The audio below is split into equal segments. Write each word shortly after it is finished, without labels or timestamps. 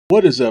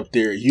What is up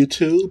there,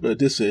 YouTube?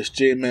 This is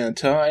J-Man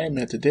Time,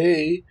 and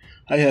today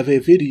I have a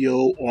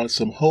video on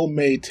some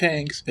homemade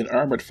tanks and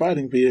armored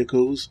fighting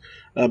vehicles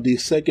of the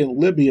Second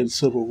Libyan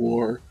Civil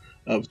War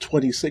of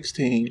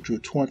 2016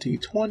 through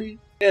 2020.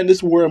 And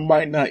this war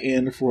might not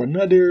end for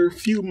another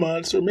few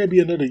months or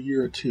maybe another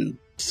year or two.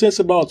 Since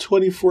about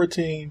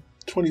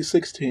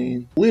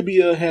 2014-2016,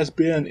 Libya has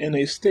been in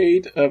a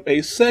state of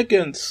a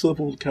second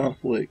civil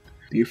conflict.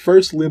 The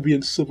first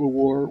Libyan civil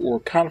war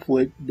or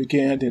conflict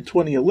began in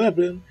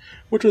 2011,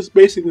 which was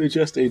basically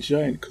just a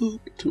giant coup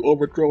to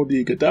overthrow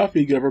the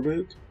Gaddafi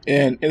government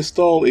and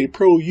install a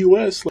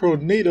pro-US,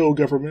 pro-NATO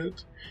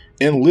government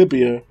in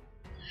Libya.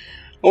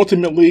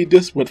 Ultimately,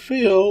 this would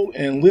fail,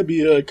 and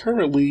Libya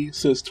currently,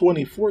 since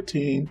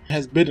 2014,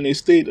 has been in a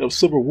state of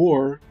civil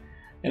war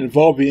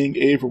involving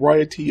a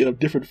variety of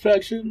different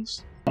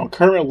factions. Now,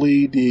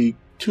 currently, the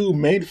two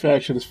main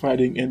factions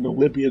fighting in the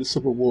Libyan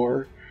civil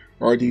war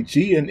are the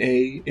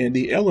GNA and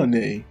the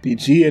LNA. The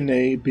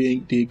GNA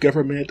being the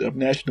Government of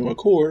National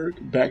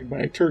Accord, backed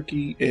by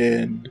Turkey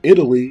and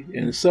Italy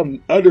and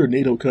some other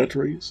NATO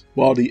countries,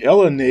 while the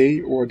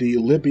LNA, or the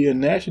Libyan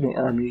National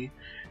Army,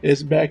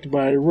 is backed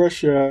by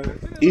Russia,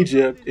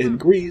 Egypt, and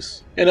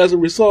Greece. And as a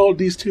result,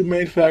 these two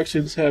main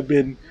factions have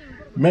been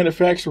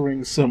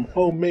manufacturing some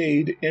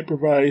homemade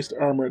improvised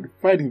armored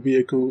fighting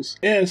vehicles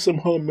and some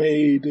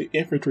homemade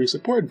infantry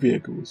support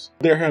vehicles.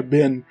 There have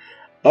been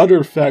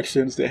other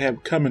factions that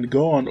have come and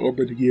gone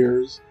over the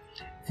years.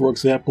 For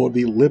example,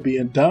 the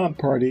Libyan Dawn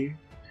Party,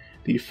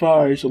 the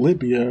Faj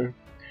Libya,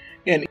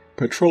 and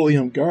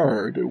Petroleum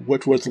Guard,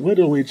 which was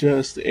literally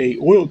just an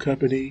oil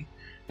company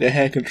that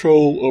had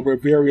control over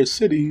various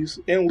cities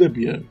in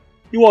Libya.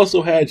 You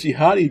also had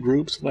jihadi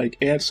groups like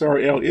Ansar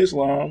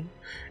al-Islam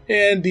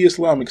and the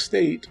Islamic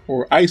State,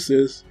 or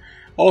ISIS,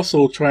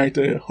 also trying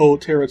to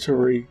hold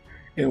territory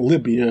in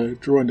Libya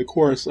during the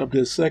course of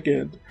this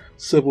second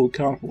civil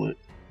conflict.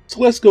 So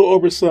let's go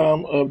over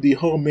some of the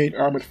homemade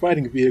armored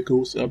fighting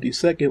vehicles of the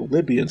Second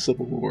Libyan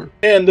Civil War.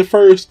 And the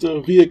first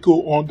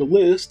vehicle on the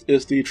list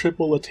is the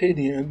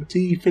Tripolitanian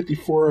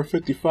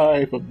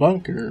T-54-55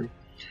 bunker,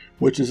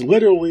 which is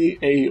literally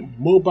a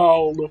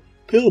mobile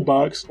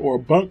pillbox or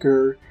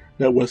bunker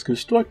that was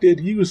constructed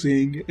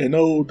using an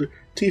old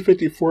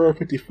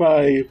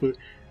T-54-55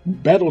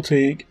 battle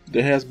tank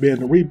that has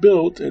been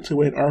rebuilt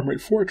into an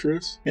armored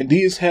fortress. And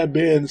these have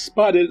been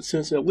spotted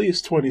since at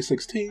least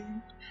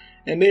 2016.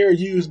 And they are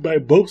used by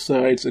both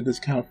sides in this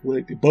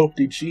conflict, both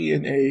the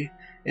GNA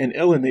and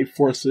LNA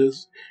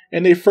forces,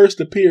 and they first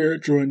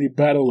appeared during the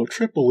Battle of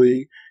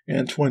Tripoli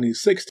in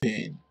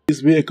 2016. These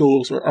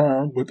vehicles are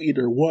armed with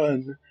either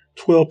one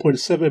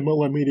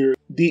 12.7mm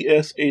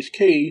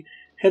DSHK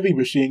heavy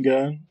machine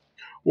gun,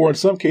 or in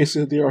some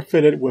cases they are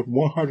fitted with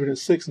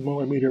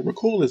 106mm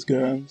recoilless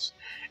guns,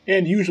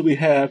 and usually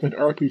have an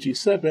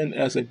RPG-7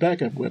 as a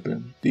backup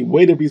weapon. The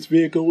weight of these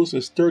vehicles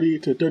is 30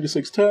 to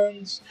 36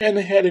 tons, and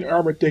they had an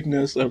armor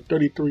thickness of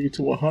 33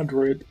 to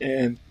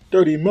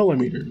 130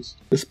 millimeters.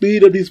 The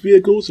speed of these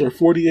vehicles are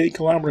 48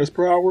 kilometers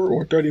per hour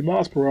or 30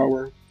 miles per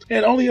hour,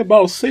 and only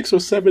about 6 or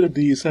 7 of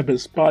these have been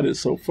spotted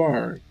so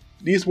far.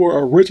 These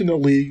were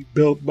originally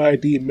built by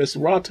the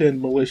Misratan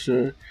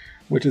militia,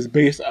 which is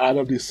based out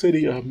of the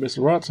city of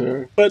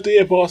Misrata, but they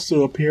have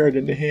also appeared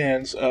in the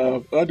hands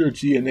of other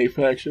GNA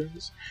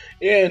factions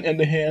and in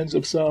the hands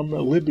of some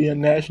Libyan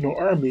National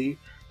Army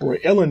or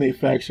LNA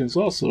factions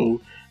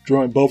also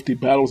during both the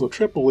battles of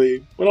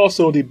Tripoli but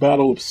also the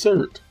Battle of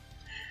Sirte.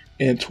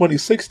 In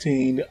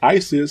 2016,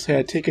 ISIS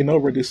had taken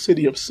over the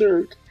city of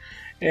Sirte,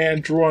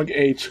 and during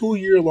a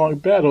 2-year-long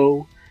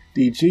battle,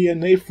 the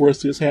GNA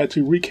forces had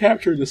to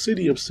recapture the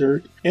city of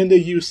Sirte, and they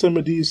used some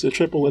of these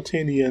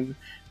Tripolitanian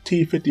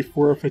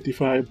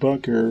T-54-55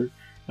 bunker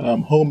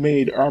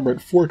homemade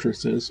armored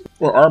fortresses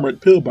or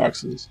armored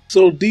pillboxes.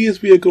 So these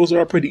vehicles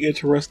are pretty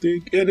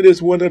interesting, and it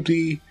is one of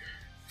the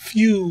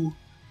few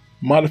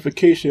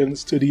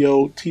modifications to the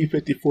old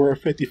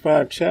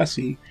T-54-55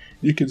 chassis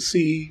you can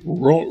see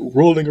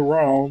rolling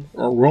around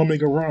or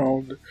roaming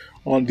around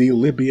on the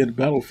Libyan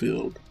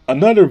battlefield.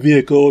 Another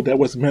vehicle that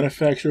was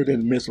manufactured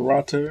in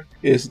Misrata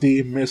is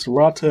the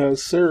Misrata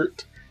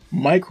Sirte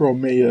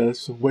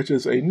Micromeus, which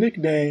is a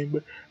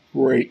nickname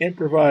for an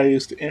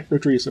improvised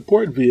infantry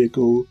support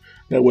vehicle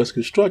that was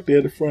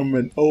constructed from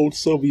an old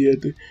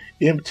Soviet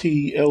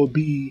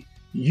MTLB-U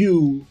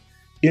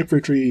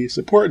infantry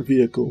support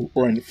vehicle,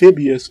 or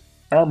amphibious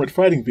armored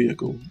fighting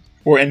vehicle,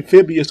 or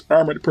amphibious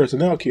armored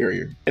personnel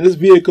carrier. And this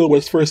vehicle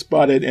was first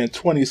spotted in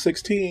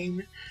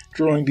 2016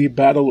 during the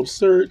Battle of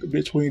Sirte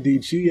between the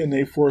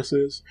GNA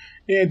forces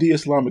and the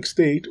Islamic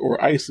State,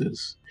 or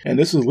ISIS. And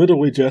this is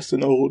literally just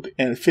an old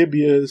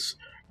amphibious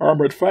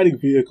armored fighting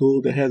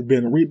vehicle that has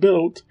been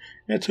rebuilt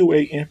into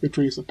an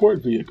infantry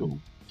support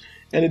vehicle.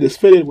 And it is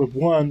fitted with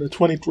one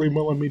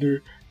 23mm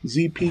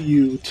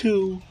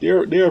ZPU-2.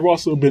 There have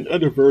also been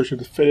other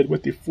versions fitted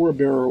with the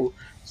 4-barrel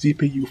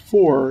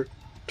ZPU-4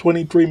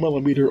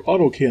 23mm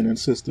autocannon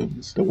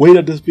systems. The weight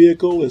of this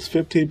vehicle is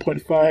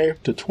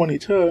 15.5 to 20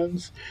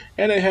 tons,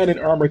 and it had an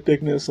armor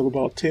thickness of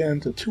about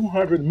 10 to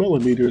 200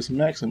 millimeters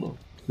maximum.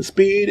 The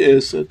speed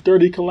is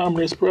 30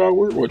 kilometers per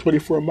hour or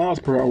 24 miles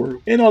per hour,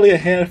 and only a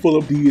handful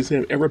of these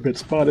have ever been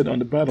spotted on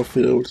the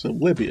battlefields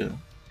of Libya.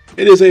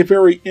 It is a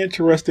very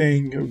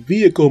interesting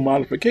vehicle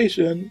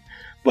modification,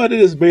 but it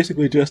is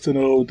basically just an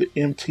old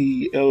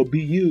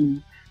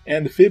MTLBU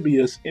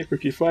amphibious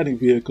infantry fighting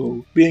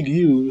vehicle being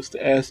used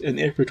as an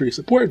infantry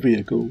support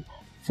vehicle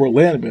for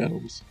land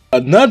battles.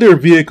 Another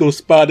vehicle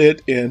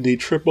spotted in the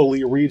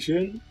Tripoli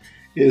region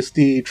is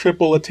the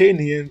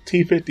Tripolitanian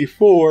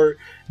T-54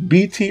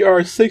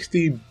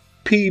 BTR-60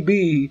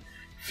 PB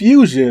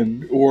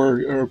Fusion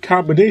or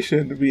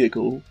combination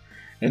vehicle,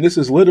 and this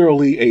is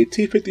literally a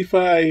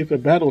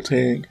T-55 battle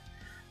tank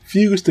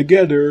fused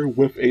together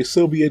with a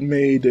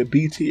Soviet-made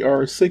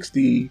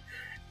BTR-60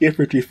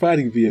 infantry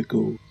fighting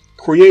vehicle,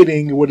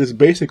 creating what is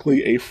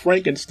basically a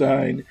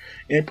Frankenstein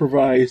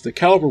improvised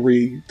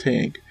cavalry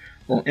tank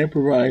or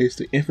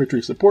improvised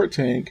infantry support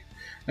tank.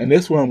 And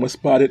this one was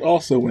spotted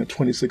also in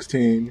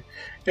 2016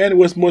 and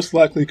was most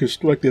likely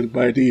constructed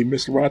by the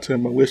Misrata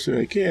militia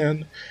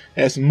again,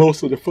 as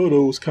most of the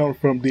photos come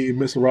from the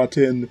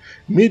Misratan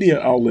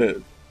media outlet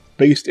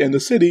based in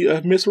the city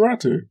of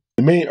Misrata.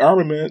 The main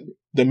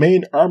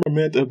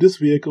armament of this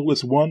vehicle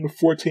is one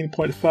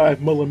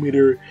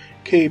 14.5mm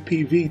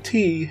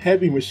KPVT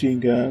heavy machine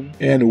gun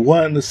and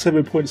one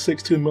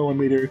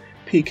 7.62mm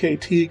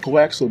PKT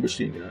coaxial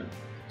machine gun.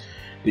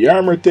 The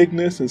armor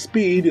thickness and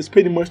speed is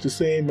pretty much the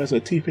same as a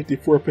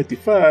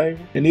T-54-55,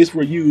 and these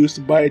were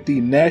used by the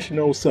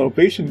National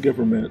Salvation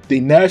Government.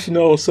 The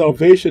National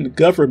Salvation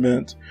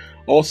Government,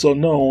 also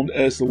known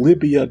as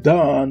Libya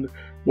Dawn,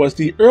 was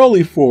the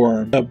early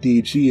form of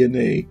the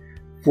GNA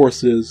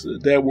forces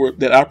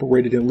that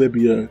operated in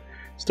Libya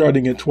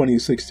starting in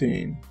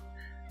 2016.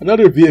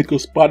 Another vehicle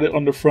spotted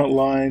on the front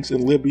lines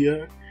in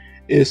Libya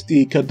is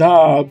the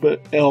Kadab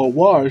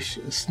El-Wash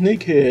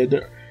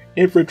Snakehead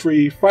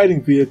infantry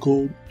fighting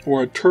vehicle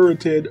or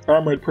turreted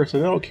armored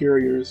personnel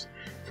carriers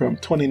from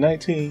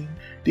 2019.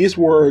 These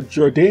were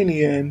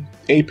Jordanian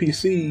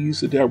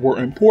APCs that were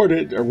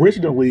imported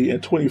originally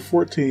in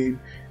 2014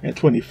 and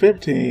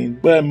 2015,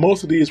 but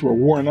most of these were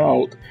worn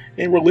out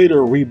and were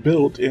later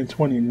rebuilt in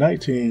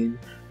 2019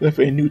 with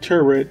a new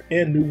turret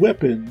and new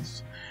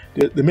weapons.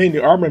 The main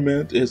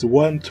armament is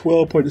one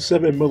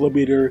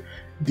 12.7mm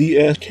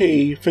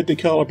DSK 50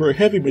 caliber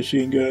heavy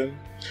machine gun,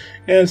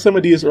 and some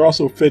of these are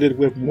also fitted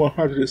with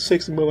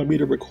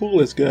 106mm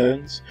recoilless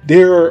guns.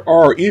 There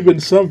are even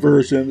some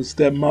versions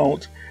that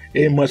mount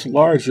a much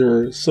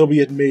larger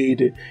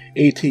Soviet-made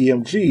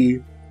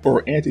ATMG,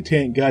 or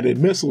anti-tank guided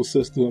missile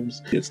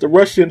systems. The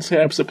Russians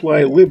have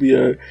supplied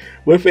Libya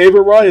with a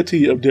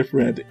variety of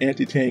different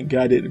anti-tank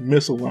guided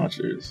missile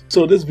launchers.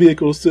 So this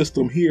vehicle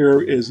system here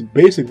is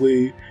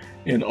basically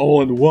an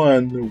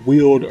all-in-one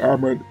wheeled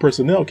armored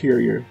personnel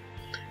carrier.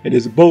 It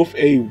is both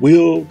a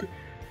wheeled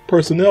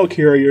personnel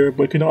carrier,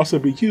 but can also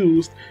be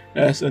used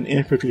as an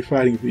infantry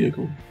fighting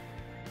vehicle.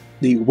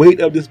 The weight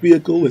of this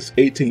vehicle is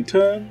 18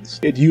 tons.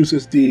 It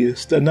uses the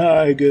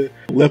Stanag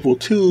Level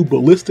 2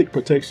 ballistic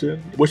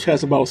protection, which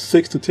has about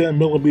 6 to 10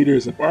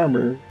 millimeters of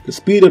armor. The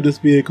speed of this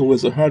vehicle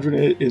is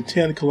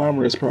 110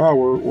 kilometers per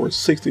hour or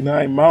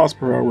 69 miles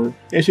per hour,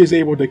 and she's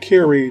able to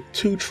carry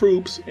 2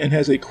 troops and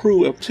has a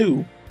crew of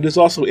 2. It is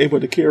also able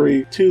to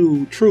carry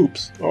 2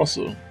 troops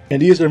also.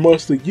 And these are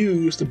mostly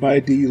used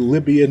by the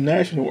Libyan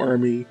National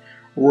Army,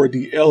 or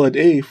the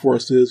LNA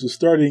forces,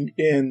 starting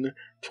in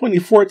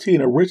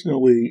 2014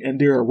 originally in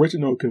their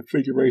original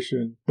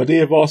configuration, but they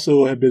have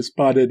also been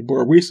spotted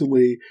more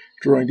recently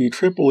during the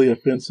Tripoli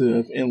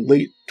offensive in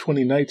late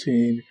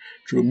 2019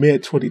 through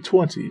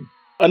mid-2020.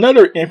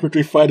 Another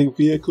infantry fighting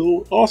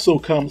vehicle also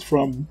comes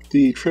from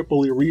the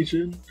Tripoli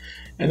region,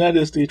 and that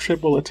is the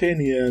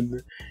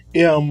Tripolitanian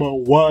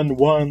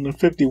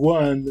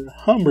M1151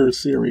 Hummer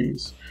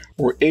series,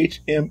 or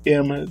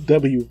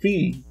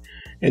HMMWV.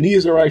 And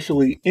these are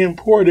actually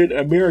imported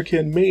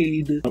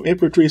American-made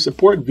infantry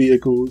support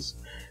vehicles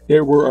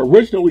that were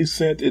originally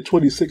sent in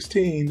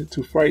 2016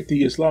 to fight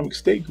the Islamic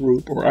State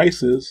group, or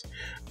ISIS,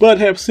 but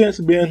have since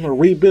been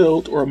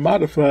rebuilt or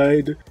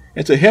modified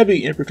into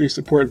heavy infantry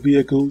support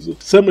vehicles,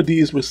 some of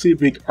these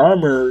receiving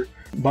armor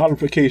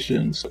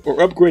modifications or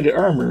upgraded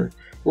armor,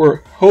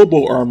 or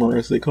hobo armor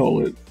as they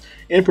call it,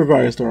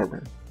 improvised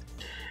armor.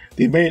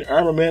 The main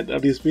armament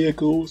of these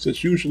vehicles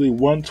is usually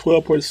one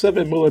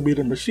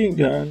 12.7mm machine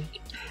gun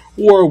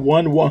or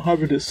one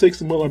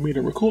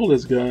 106mm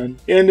recoilless gun,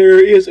 and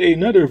there is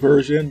another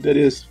version that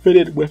is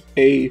fitted with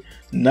a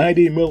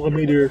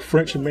 90mm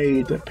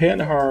French-made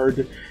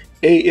Panhard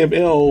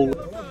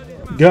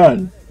AML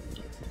gun.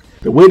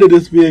 The weight of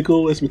this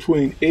vehicle is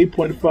between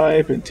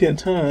 8.5 and 10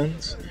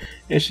 tons,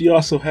 and she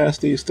also has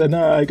the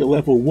Stanag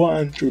Level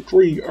 1 through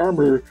 3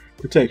 armor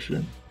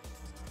protection.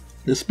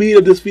 The speed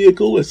of this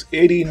vehicle is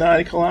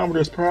 89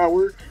 kilometers per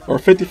hour or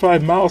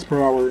 55 miles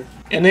per hour,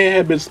 and they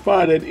have been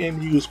spotted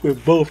in use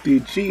with both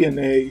the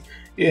GNA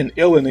and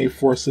LNA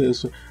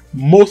forces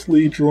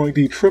mostly during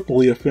the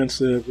Tripoli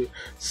offensive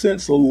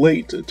since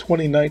late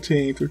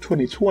 2019 through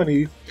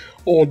 2020,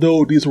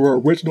 although these were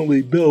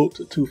originally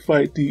built to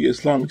fight the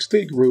Islamic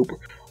State group,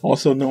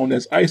 also known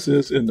as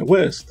ISIS in the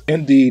west,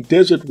 in the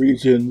desert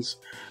regions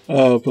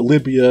of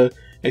Libya,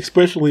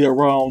 especially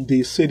around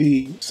the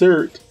city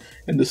Sirte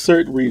and the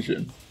Sirte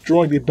region.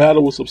 During the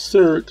battles of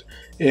Sirte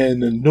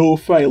and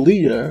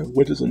Nofailia,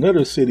 which is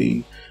another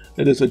city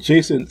that is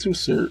adjacent to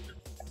Sirte.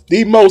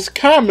 The most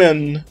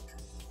common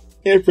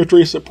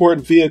infantry support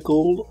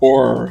vehicle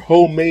or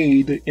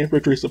homemade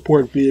infantry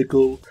support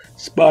vehicle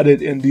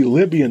spotted in the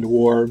Libyan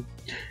war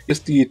is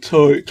the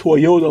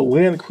Toyota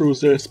Land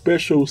Cruiser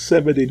Special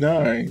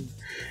 79.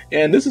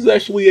 And this is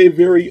actually a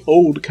very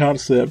old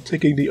concept,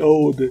 taking the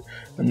old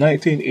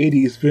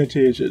 1980s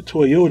vintage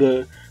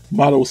Toyota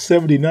Model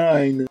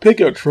 79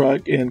 pickup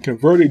truck and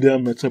converting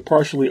them into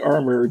partially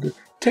armored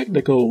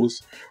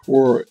technicals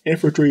or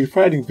infantry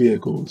fighting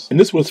vehicles. And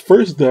this was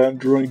first done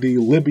during the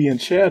Libyan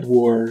Chad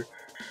War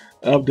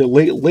of the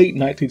late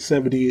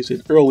 1970s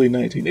and early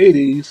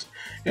 1980s,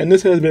 and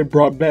this has been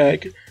brought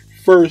back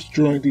first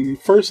during the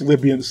first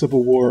Libyan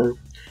Civil War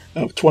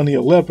of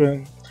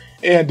 2011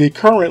 and the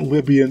current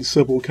Libyan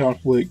civil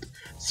conflict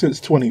since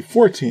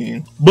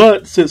 2014.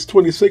 But since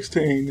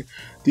 2016,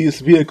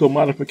 these vehicle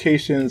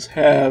modifications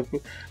have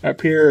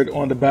appeared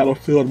on the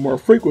battlefield more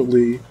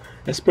frequently,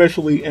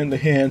 especially in the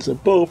hands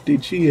of both the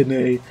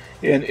GNA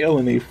and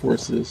LNA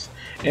forces,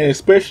 and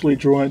especially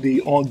during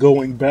the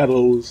ongoing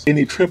battles in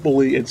the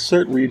Tripoli and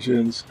Sirte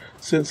regions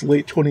since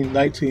late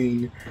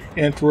 2019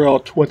 and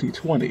throughout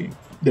 2020.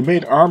 The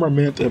main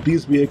armament of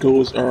these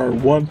vehicles are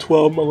one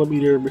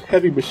 12mm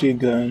heavy machine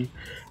gun,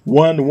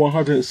 one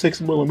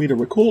 106mm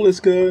recoilless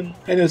gun,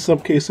 and in some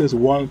cases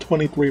one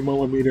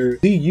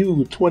 23mm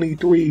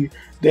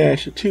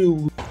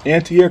DU-23-2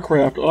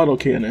 anti-aircraft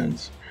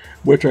autocannons,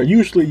 which are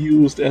usually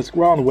used as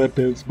ground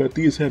weapons, but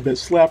these have been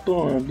slapped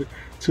on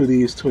to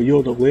these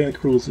Toyota Land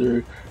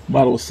Cruiser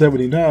Model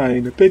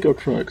 79 pickup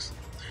trucks.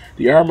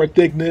 The armor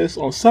thickness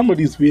on some of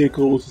these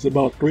vehicles is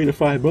about 3 to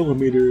 5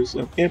 millimeters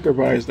of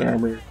improvised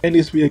armor, and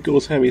these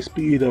vehicles have a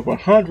speed of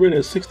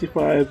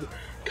 165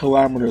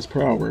 kilometers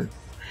per hour.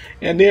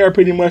 And they are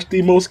pretty much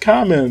the most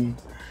common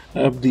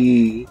of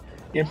the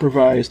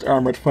improvised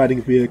armored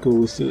fighting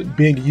vehicles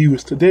being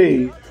used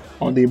today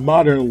on the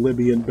modern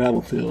Libyan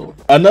battlefield.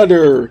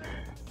 Another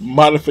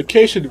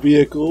modification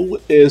vehicle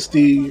is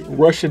the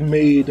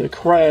Russian-made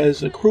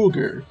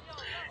Kruger,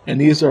 and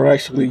these are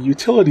actually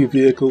utility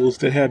vehicles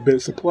that have been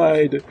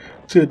supplied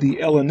to the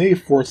LNA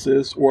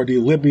forces or the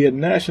Libyan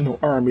National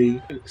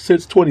Army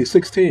since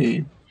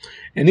 2016.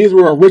 And these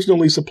were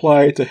originally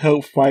supplied to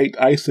help fight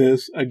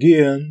ISIS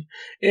again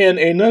and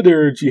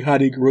another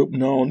jihadi group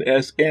known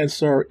as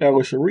Ansar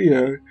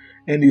al-Sharia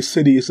in the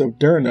cities of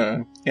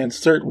Derna and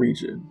Sirte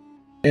region.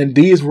 And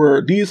these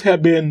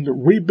have been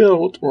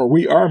rebuilt or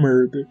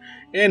re-armored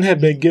and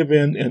have been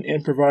given an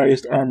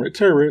improvised armored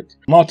turret,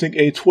 mounting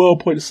a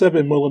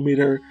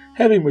 12.7mm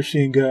heavy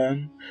machine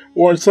gun,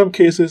 or in some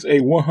cases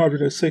a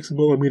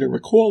 106mm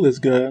recoilless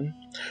gun,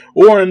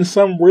 or in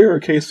some rare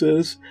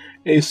cases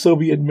a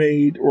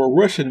Soviet-made or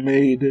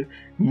Russian-made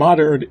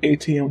modern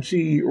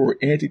ATMG or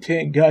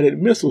anti-tank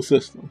guided missile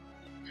system.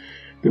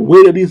 The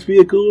weight of these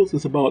vehicles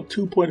is about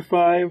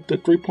 2.5 to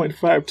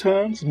 3.5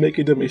 tons,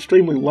 making them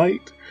extremely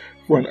light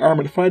for an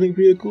armored fighting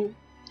vehicle,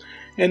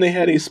 and they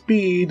had a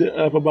speed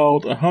of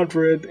about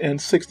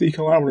 160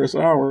 kilometers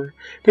an hour,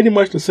 pretty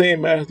much the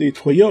same as the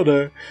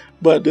Toyota,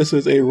 but this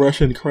is a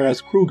Russian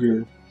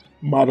Kruger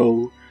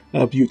model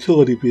of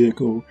utility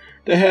vehicle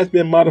that has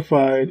been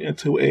modified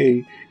into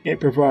a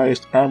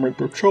improvised armored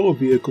patrol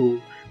vehicle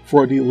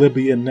for the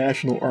Libyan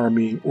National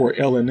Army or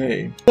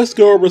LNA. Let's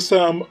go over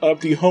some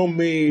of the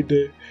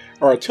homemade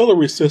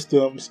artillery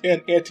systems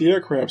and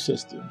anti-aircraft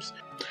systems.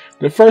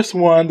 The first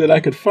one that I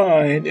could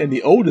find, and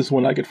the oldest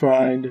one I could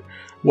find,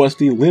 was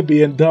the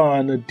Libyan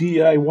Dawn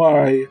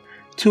DIY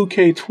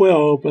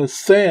 2K12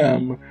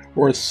 SAM,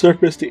 or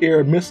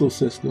Surface-to-Air Missile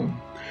System.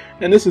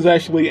 And this is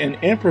actually an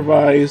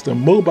improvised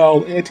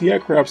mobile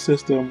anti-aircraft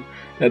system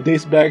that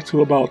dates back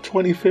to about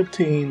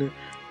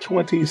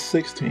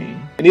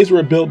 2015-2016. And these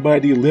were built by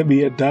the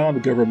Libyan Dawn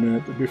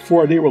government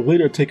before they were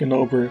later taken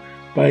over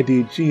by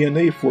the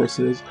GNA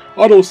forces,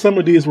 although some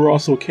of these were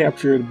also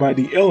captured by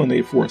the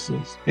LNA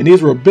forces. And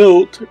these were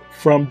built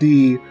from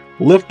the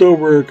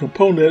leftover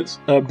components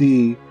of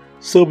the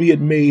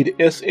Soviet-made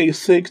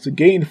SA-6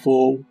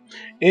 Gainful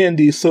and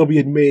the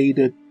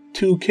Soviet-made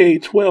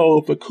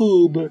 2K12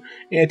 Akub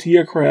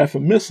anti-aircraft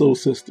missile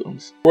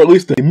systems, or at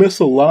least the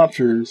missile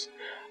launchers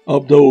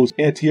of those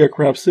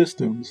anti-aircraft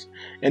systems.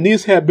 And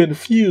these have been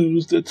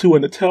fused to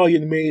an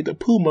Italian-made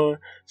Puma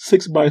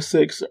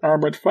 6x6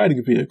 armored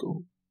fighting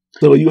vehicle.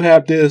 So you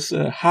have this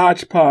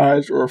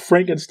hodgepodge or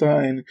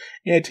Frankenstein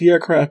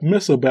anti-aircraft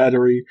missile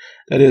battery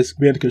that has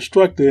been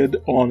constructed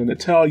on an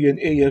Italian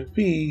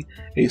AFV,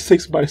 a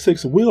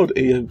 6x6 wheeled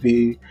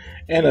AFV,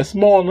 and a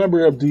small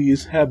number of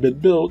these have been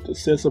built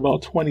since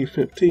about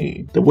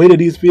 2015. The weight of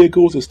these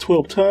vehicles is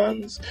 12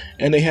 tons,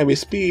 and they have a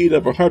speed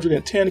of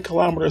 110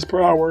 kilometers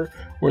per hour,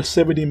 or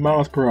 70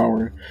 miles per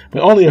hour,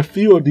 but only a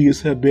few of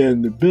these have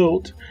been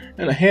built,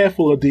 and a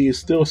handful of these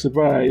still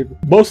survive,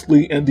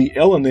 mostly in the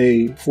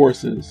LNA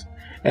forces,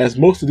 as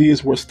most of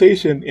these were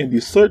stationed in the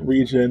Sirte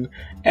region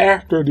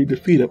after the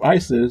defeat of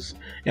ISIS,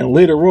 and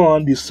later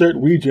on the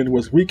Sirte region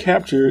was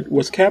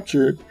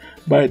captured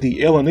by the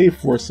LNA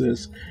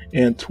forces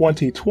in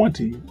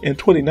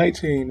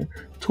 2019,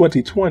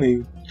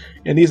 2020,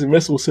 and these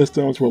missile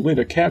systems were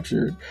later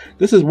captured.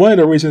 This is one of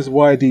the reasons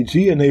why the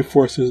GNA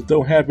forces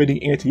don't have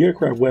any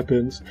anti-aircraft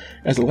weapons,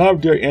 as a lot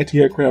of their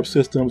anti-aircraft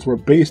systems were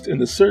based in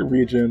the Sirte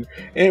region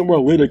and were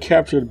later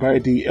captured by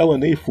the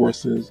LNA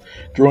forces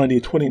during the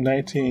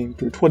 2019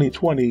 through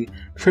 2020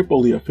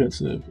 Tripoli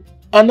offensive.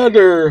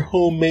 Another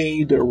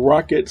homemade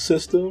rocket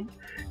system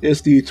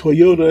is the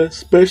Toyota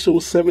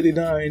Special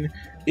 79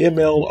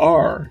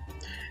 MLR,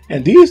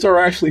 and these are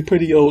actually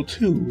pretty old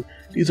too.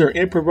 These are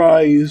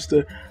improvised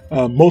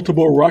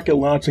multiple rocket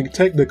launching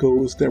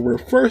technicals that were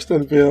first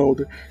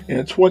unveiled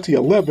in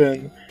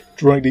 2011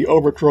 during the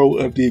overthrow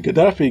of the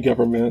Gaddafi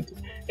government,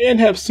 and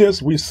have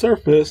since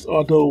resurfaced,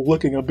 although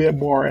looking a bit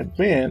more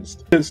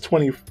advanced, since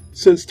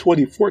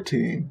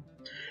 2014.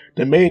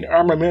 The main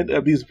armament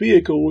of these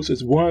vehicles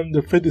is one,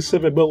 the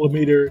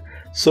 57mm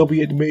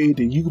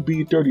Soviet-made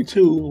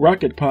UB-32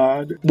 rocket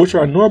pod, which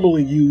are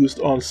normally used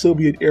on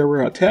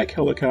Soviet-era attack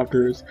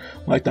helicopters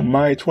like the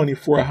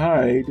Mi-24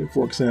 Hyde,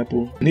 for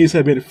example. And these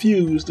have been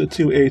fused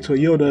to a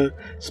Toyota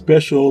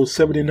Special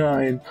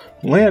 79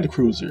 Land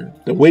Cruiser.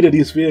 The weight of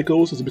these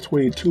vehicles is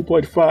between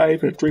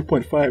 2.5 and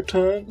 3.5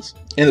 tons,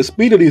 and the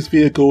speed of these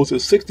vehicles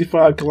is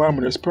 65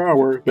 kilometers per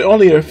hour, but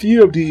only a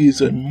few of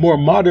these more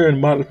modern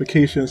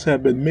modifications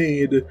have been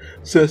made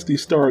since the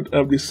start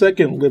of the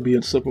Second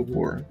Libyan Civil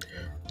War.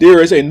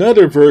 There is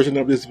another version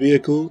of this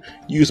vehicle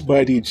used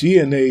by the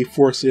GNA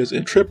forces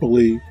in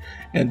Tripoli,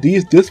 and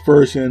this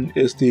version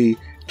is the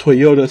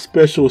Toyota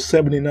Special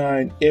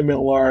 79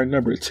 MLR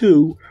number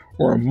 2,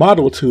 or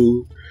Model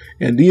 2,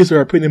 and these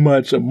are pretty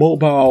much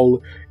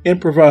mobile,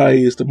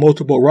 improvised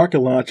multiple rocket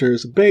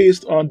launchers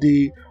based on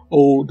the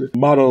old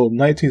model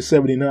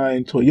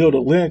 1979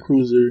 Toyota Land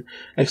Cruiser,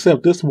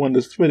 except this one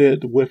is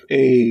fitted with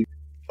a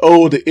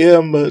old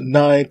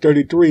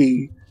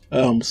M933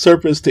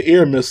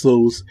 surface-to-air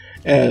missiles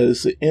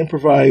as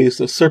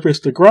improvised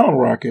surface-to-ground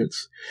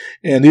rockets,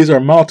 and these are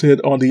mounted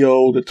on the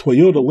old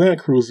Toyota Land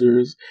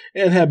Cruisers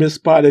and have been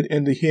spotted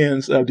in the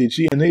hands of the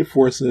GNA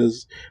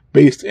forces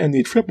based in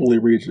the Tripoli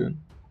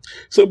region.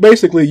 So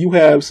basically you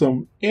have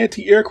some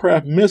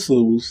anti-aircraft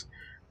missiles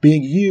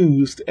being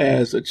used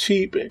as a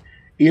cheap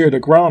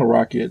air-to-ground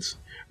rockets,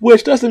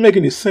 which doesn't make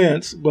any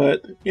sense,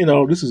 but you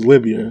know, this is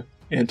Libya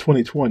in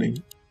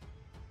 2020.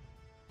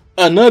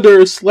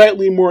 Another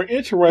slightly more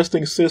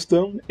interesting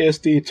system is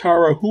the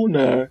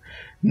Tarahuna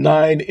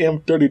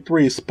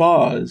 9M33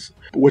 SPAs,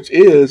 which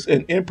is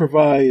an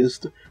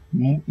improvised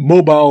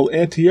mobile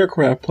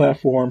anti-aircraft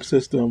platform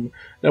system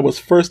that was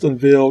first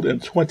unveiled in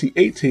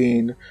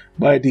 2018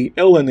 by the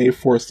LNA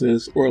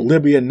forces, or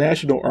Libyan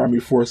National Army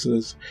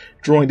forces,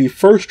 during the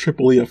first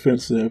Tripoli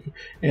offensive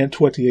in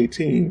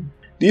 2018.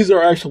 These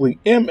are actually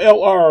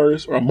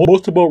MLRs, or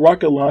multiple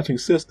rocket launching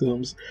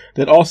systems,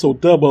 that also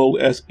double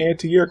as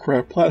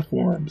anti-aircraft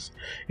platforms.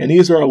 And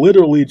these are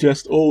literally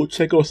just old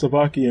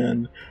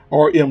Czechoslovakian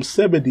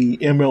RM-70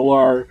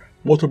 MLR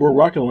multiple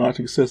rocket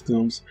launching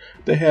systems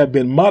that have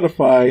been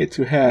modified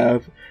to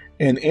have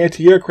an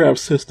anti-aircraft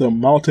system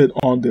mounted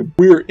on the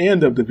rear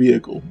end of the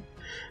vehicle.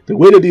 The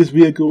weight of these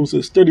vehicles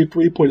is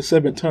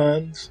 33.7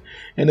 tons,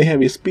 and they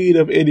have a speed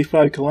of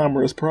 85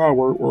 kilometers per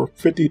hour, or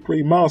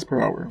 53 miles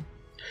per hour.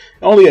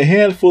 Only a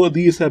handful of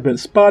these have been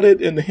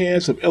spotted in the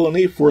hands of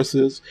LNA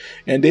forces,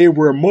 and they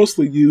were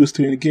mostly used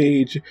to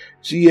engage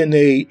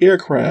GNA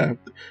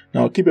aircraft.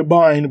 Now keep in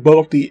mind,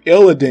 both the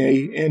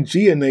LNA and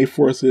GNA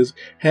forces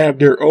have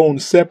their own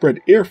separate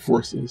air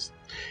forces,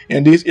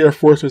 and these air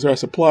forces are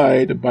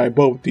supplied by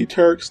both the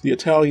Turks, the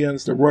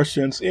Italians, the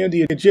Russians, and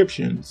the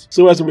Egyptians.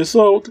 So as a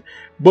result,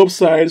 both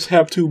sides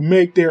have to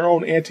make their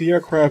own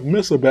anti-aircraft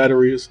missile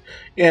batteries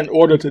in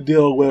order to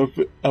deal with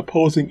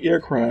opposing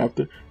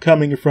aircraft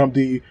coming from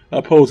the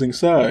opposing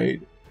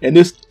side. And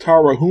this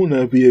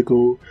Tarahuna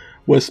vehicle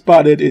was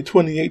spotted in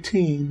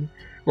 2018,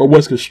 or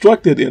was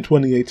constructed in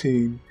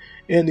 2018,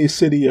 in the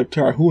city of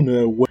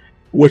Tarhuna,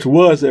 which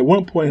was at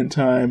one point in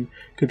time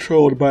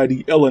controlled by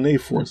the LNA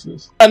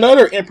forces.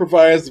 Another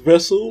improvised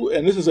vessel,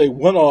 and this is a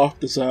one-off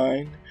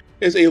design,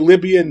 is a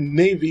Libyan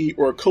Navy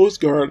or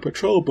Coast Guard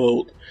patrol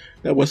boat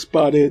that was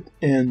spotted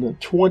in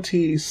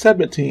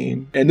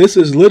 2017. And this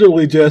is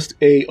literally just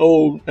an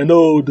old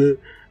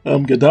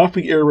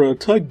Gaddafi-era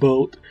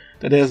tugboat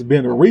that has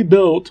been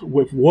rebuilt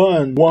with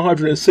one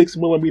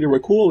 106mm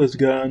recoilless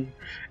gun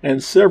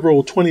and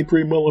several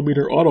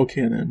 23mm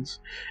autocannons.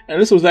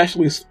 And this was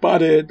actually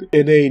spotted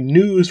in a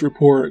news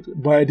report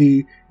by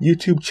the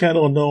YouTube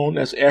channel known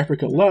as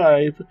Africa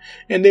Live,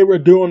 and they were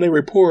doing a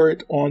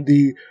report on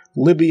the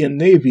Libyan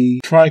Navy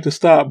trying to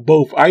stop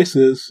both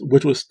ISIS,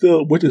 which is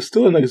still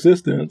in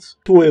existence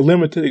to a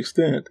limited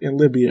extent in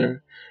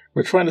Libya,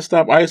 were trying to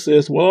stop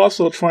ISIS while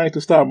also trying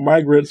to stop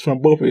migrants from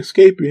both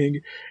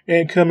escaping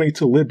and coming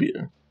to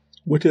Libya,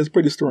 which is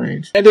pretty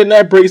strange. And then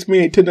that brings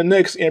me to the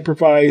next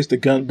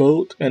improvised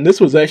gunboat, and this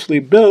was actually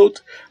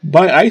built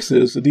by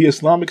ISIS, the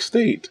Islamic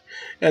State,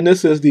 and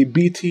this is the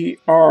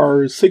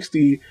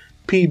BTR-60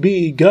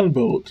 PB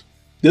gunboat.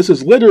 This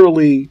is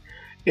literally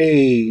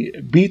a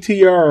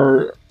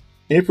BTR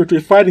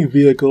infantry fighting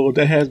vehicle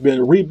that has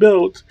been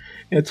rebuilt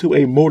into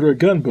a motor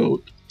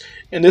gunboat.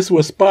 And this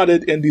was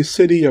spotted in the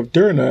city of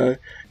Derna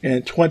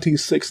in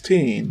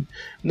 2016.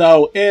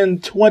 Now, in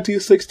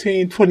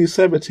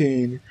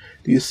 2016-2017,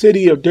 the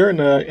city of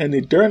Derna and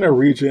the Derna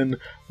region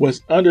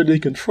was under the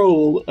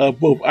control of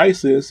both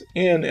ISIS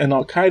and an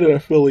Al-Qaeda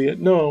affiliate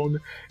known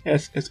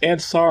as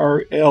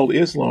Ansar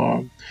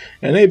al-Islam.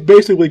 And they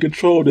basically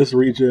controlled this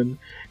region,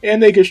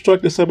 and they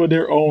constructed some of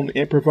their own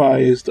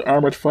improvised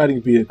armored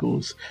fighting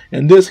vehicles.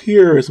 And this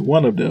here is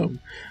one of them.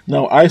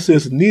 Now,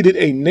 ISIS needed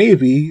a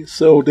navy,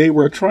 so they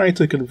were trying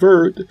to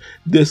convert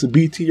this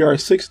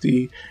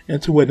BTR-60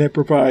 into an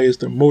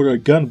improvised motor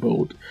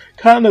gunboat,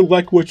 kind of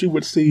like what you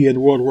would see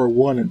in World War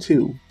I and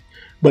II,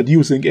 but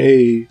using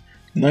a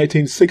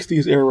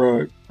 1960s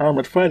era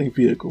armored fighting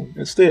vehicle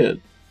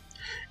instead.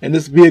 And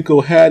this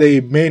vehicle had a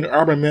main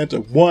armament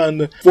of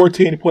one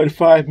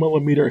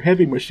 14.5mm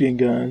heavy machine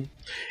gun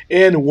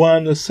and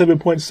one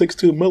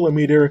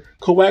 7.62mm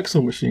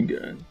coaxial machine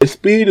gun. Its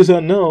speed is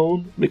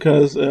unknown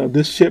because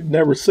this ship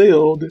never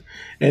sailed,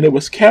 and it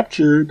was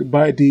captured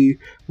by the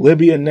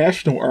Libyan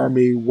National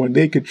Army when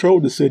they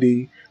controlled the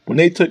city, when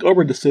they took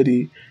over the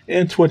city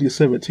in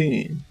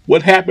 2017.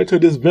 What happened to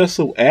this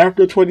vessel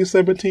after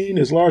 2017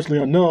 is largely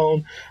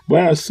unknown, but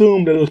I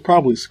assume that it was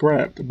probably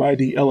scrapped by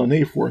the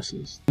LNA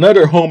forces.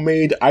 Another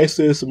homemade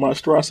ISIS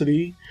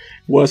monstrosity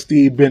was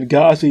the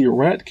Benghazi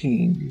Rat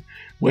King,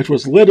 which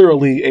was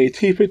literally a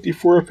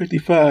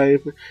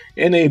T-54-55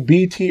 and a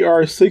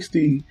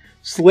BTR-60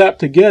 slapped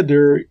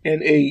together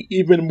in a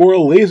even more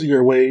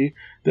lazier way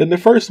than the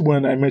first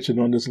one I mentioned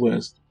on this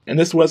list. And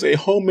this was a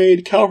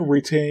homemade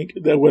cavalry tank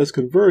that was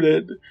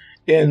converted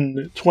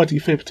in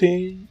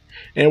 2015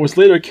 and was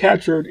later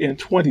captured in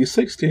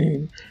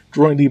 2016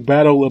 during the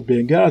Battle of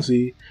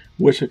Benghazi,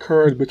 which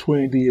occurred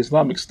between the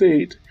Islamic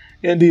State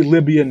and the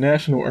Libyan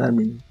National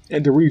Army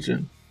in the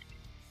region.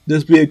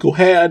 This vehicle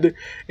had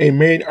a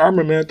main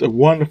armament of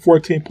one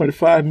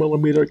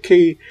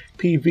 14.5mm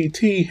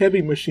KPVT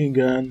heavy machine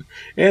gun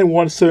and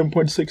one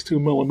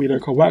 7.62mm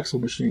coaxial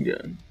machine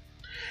gun.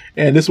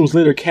 And this was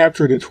later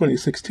captured in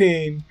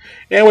 2016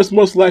 and was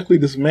most likely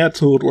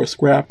dismantled or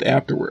scrapped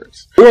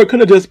afterwards. Or it could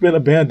have just been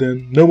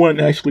abandoned. No one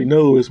actually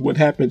knows what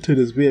happened to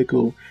this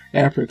vehicle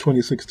after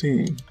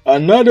 2016.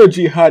 Another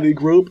jihadi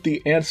group,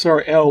 the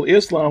Ansar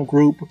al-Islam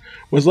group,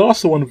 was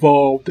also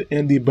involved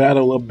in the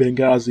Battle of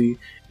Benghazi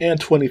in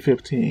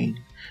 2015.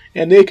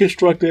 And they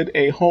constructed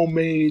a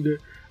homemade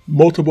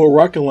multiple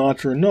rocket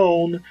launcher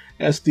known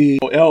as the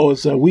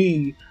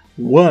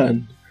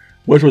Al-Zawi-1,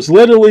 which was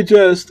literally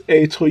just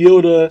a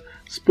Toyota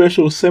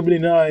Special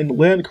 79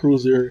 Land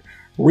Cruiser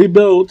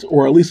rebuilt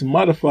or at least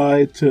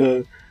modified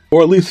to,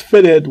 or at least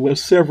fitted with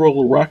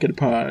several rocket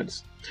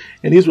pods.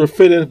 And these were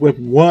fitted with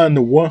one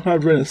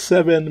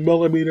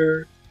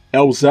 107mm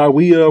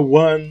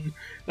Al-Zawiya-1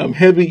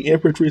 heavy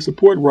infantry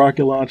support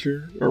rocket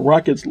launcher or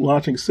rocket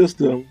launching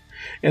system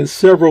and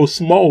several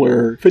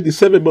smaller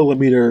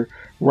 57mm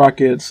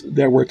rockets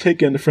that were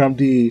taken from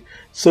the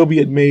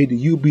Soviet-made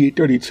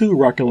UB-32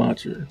 rocket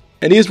launcher.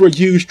 And these were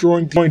used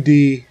during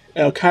the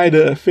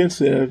Al-Qaeda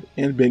offensive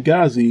in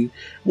Benghazi,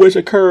 which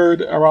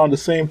occurred around the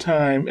same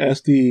time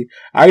as the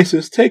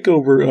ISIS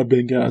takeover of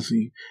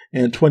Benghazi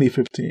in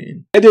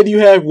 2015. And then you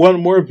have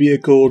one more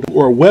vehicle,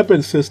 or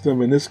weapon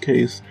system in this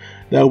case,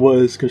 that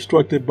was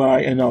constructed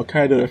by an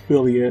Al-Qaeda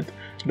affiliate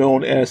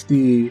known as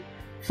the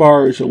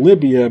Farj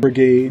Libya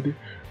Brigade,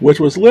 which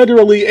was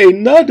literally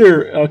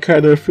another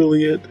Al-Qaeda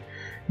affiliate.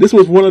 This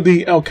was one of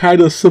the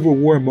Al-Qaeda civil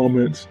war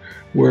moments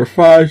where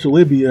Farj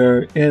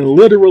Libya and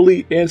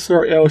literally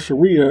Ansar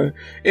al-Sharia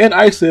and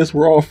ISIS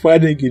were all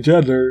fighting each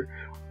other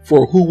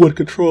for who would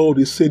control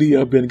the city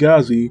of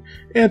Benghazi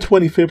in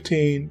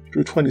 2015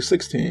 through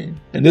 2016.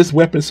 And this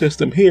weapon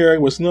system here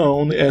was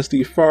known as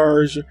the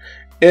Farj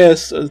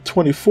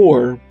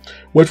S-24,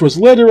 which was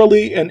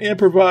literally an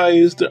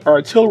improvised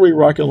artillery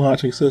rocket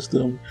launching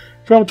system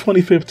from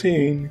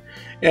 2015,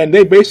 and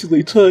they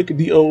basically took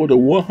the old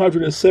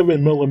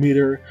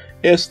 107mm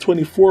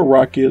S-24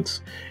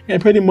 rockets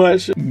and pretty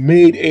much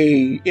made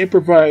a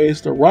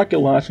improvised rocket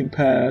launching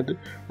pad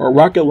or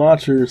rocket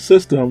launcher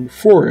system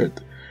for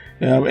it.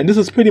 And this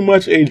is pretty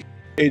much a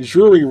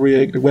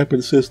jury-rigged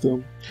weapon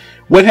system.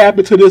 What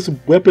happened to this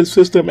weapon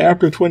system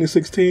after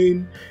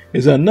 2016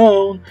 is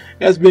unknown,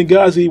 as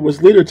Benghazi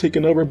was later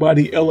taken over by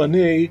the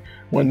LNA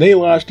when they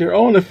launched their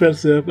own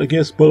offensive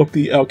against both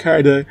the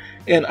Al-Qaeda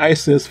and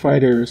ISIS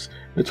fighters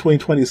between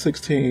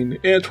 2016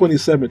 and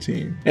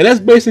 2017. And that's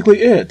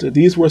basically it.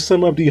 These were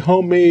some of the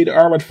homemade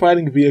armored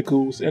fighting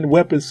vehicles and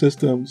weapon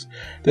systems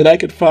that I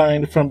could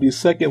find from the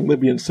Second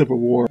Libyan Civil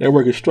War that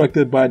were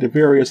constructed by the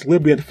various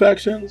Libyan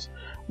factions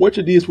Which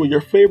of these were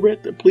your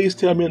favorite? Please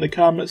tell me in the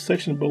comments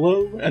section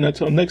below. And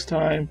until next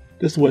time,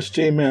 this was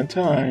J-Man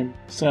Time,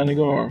 signing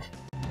off.